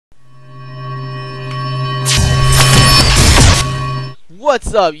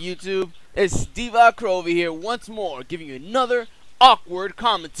What's up, YouTube? It's Steve over here once more, giving you another awkward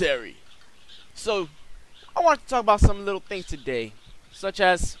commentary. So, I want to talk about some little things today, such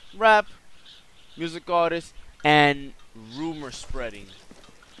as rap, music artists, and rumor spreading.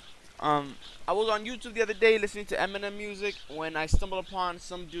 I was on YouTube the other day listening to Eminem music when I stumbled upon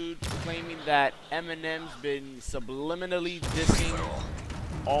some dude claiming that Eminem's been subliminally dissing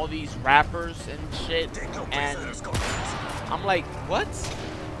all these rappers and shit, and I'm like, what?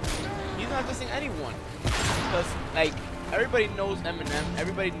 He's not dissing anyone, because like everybody knows Eminem,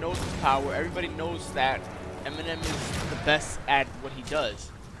 everybody knows his power, everybody knows that Eminem is the best at what he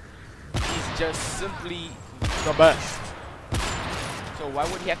does. He's just simply the best. So why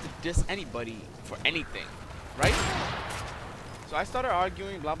would he have to diss anybody for anything, right? So I started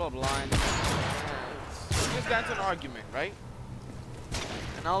arguing, blah blah blah, and we just got into an argument, right?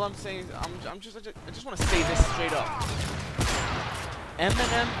 And all I'm saying is, I just want to say this straight up.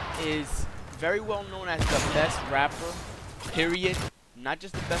 Eminem is very well known as the best rapper, period. Not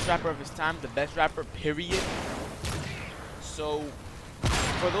just the best rapper of his time, the best rapper, period. So,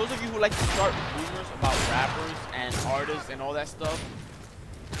 for those of you who like to start rumors about rappers and artists and all that stuff,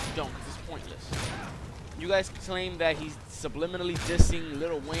 don't, because it's pointless. You guys claim that he's subliminally dissing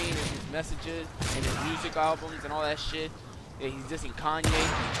Lil Wayne in his messages and his music albums and all that shit. Yeah, he's dissing Kanye,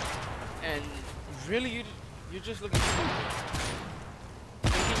 and really, you're just looking stupid.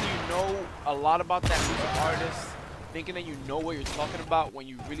 Thinking you know a lot about that music artist, thinking that you know what you're talking about when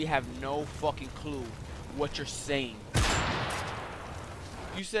you really have no fucking clue what you're saying.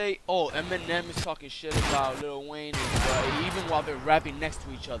 You say, oh, Eminem is talking shit about Lil Wayne, and, even while they're rapping next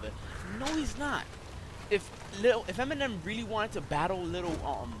to each other. No, he's not. If Eminem really wanted to battle Lil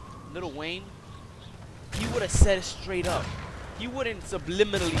Wayne, he would have said it straight up. He wouldn't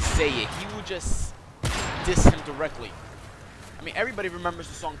subliminally say it. He would just diss him directly. I mean, everybody remembers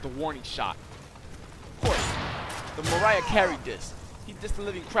the song The Warning Shot. Of course, the Mariah Carey diss. He dissed the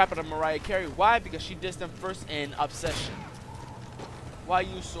living crap out of Mariah Carey. Why? Because she dissed him first in Obsession. Why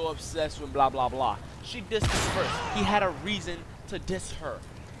you so obsessed with blah blah blah? She dissed him first. He had a reason to diss her.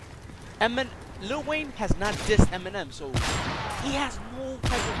 Lil Wayne has not dissed Eminem, so he has no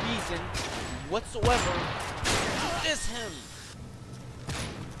type of reason whatsoever to diss him.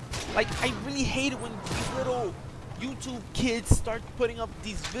 Like, I really hate it when these little YouTube kids start putting up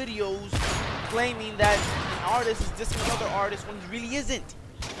these videos claiming that an artist is dissing another artist when he really isn't.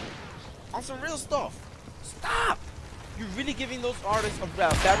 On some real stuff. Stop! You're really giving those artists a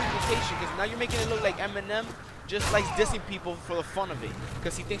bad reputation, because now you're making it look like Eminem just likes dissing people for the fun of it,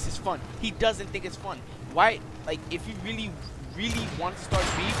 because he thinks it's fun. He doesn't think it's fun. Why? Like, if he really wanted to start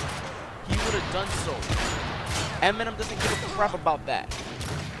beef, he would have done so. Eminem doesn't give a crap about that.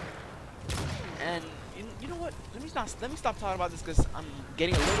 And you know what? Let me stop talking about this, because I'm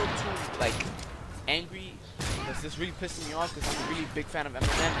getting a little too like angry. Because this really pissing me off, because I'm a really big fan of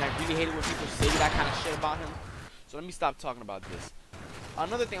Eminem, and I really hate it when people say that kind of shit about him. So let me stop talking about this.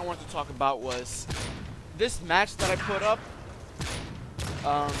 Another thing I wanted to talk about was this match that I put up.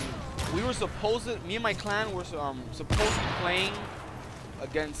 Me and my clan were supposed to be playing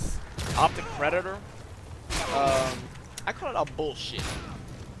against opticpredomg. I call it a bullshit.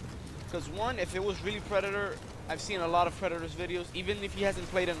 Because one, if it was really Predator, I've seen a lot of Predator's videos. Even if he hasn't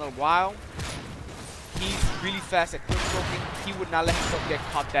played in a while, he's really fast at quickscoping. He would not let himself get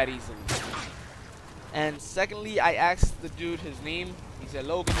caught that easily. And secondly, I asked the dude his name. He said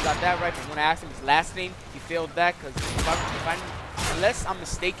Logan. He got that right. But when I asked him his last name, he failed that. Because unless I'm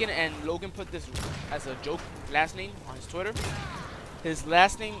mistaken, and Logan put this as a joke last name on his Twitter, his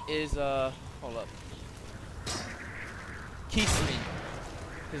last name is hold up, Keesley.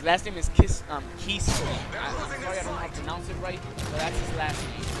 His last name is Keesley. I'm sorry I don't know how to pronounce it right, but that's his last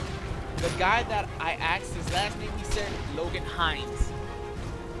name. The guy that I asked his last name, he said Logan Hines.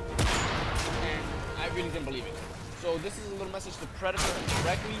 And I really didn't believe it. So this is a little message to Predator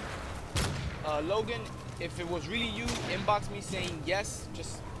directly. Logan, if it was really you, inbox me saying yes.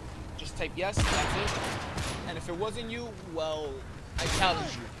 Just type yes, that's it. And if it wasn't you, well, I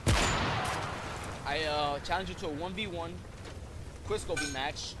challenge you. I challenge you to a 1v1 quickscoping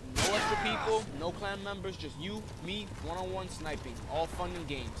match. No extra people, no clan members, just you, me, one-on-one sniping. All fun and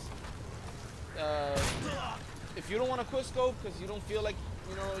games. If you don't want to quickscope because you don't feel like,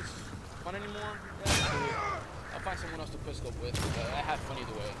 it's fun anymore, I'll find someone else to quickscope with. I have fun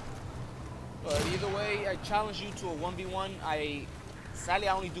either way. But either way, I challenge you to a 1v1. Sadly,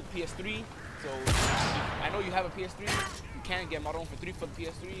 I only do PS3, so I know you have a PS3. You can get Modern for 3 for the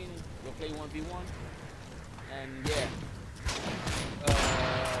PS3, and we'll play 1v1. And yeah.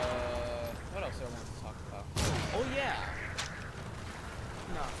 What else do I want to talk about? Oh yeah.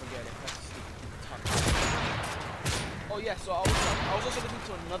 Nah, forget it. That's stupid. Oh yeah, so I was also listening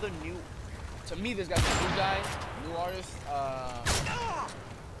to another new. To me, this guy's a new guy, new artist,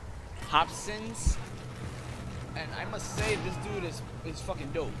 Hobsons, and I must say this dude is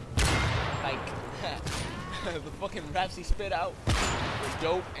fucking dope. Like the fucking raps he spit out were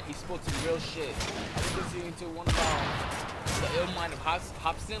dope, and he spoke some real shit. I was listening to one about the ill mind of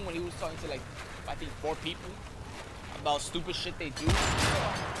Hobson when he was talking to like I think 4 people about stupid shit they do,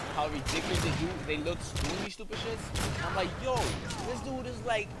 how ridiculous they look doing these stupid shits. And I'm like, yo, this dude is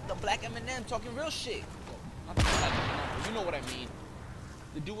like the Black Eminem talking real shit. Not the Black Eminem, but you know what I mean.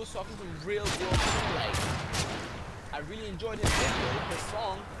 The dude was talking some real deal shit. Like, I really enjoyed his video, his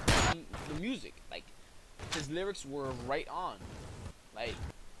song, and the music. Like, his lyrics were right on. Like,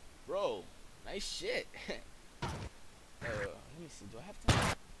 bro, nice shit. Let me see, do I have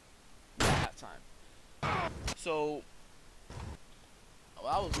time? Yeah, I have time. So,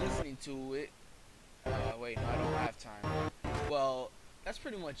 I was listening to it. Wait, no, I don't have time. Well, that's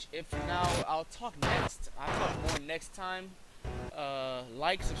pretty much it for now. I'll talk next. I'll talk more next time.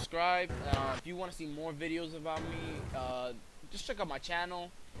 Like, subscribe. If you want to see more videos about me, just check out my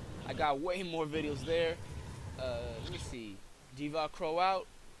channel. I got way more videos there. Let me see. Diva Crow out.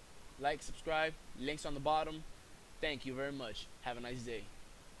 Like, subscribe. Links on the bottom. Thank you very much. Have a nice day.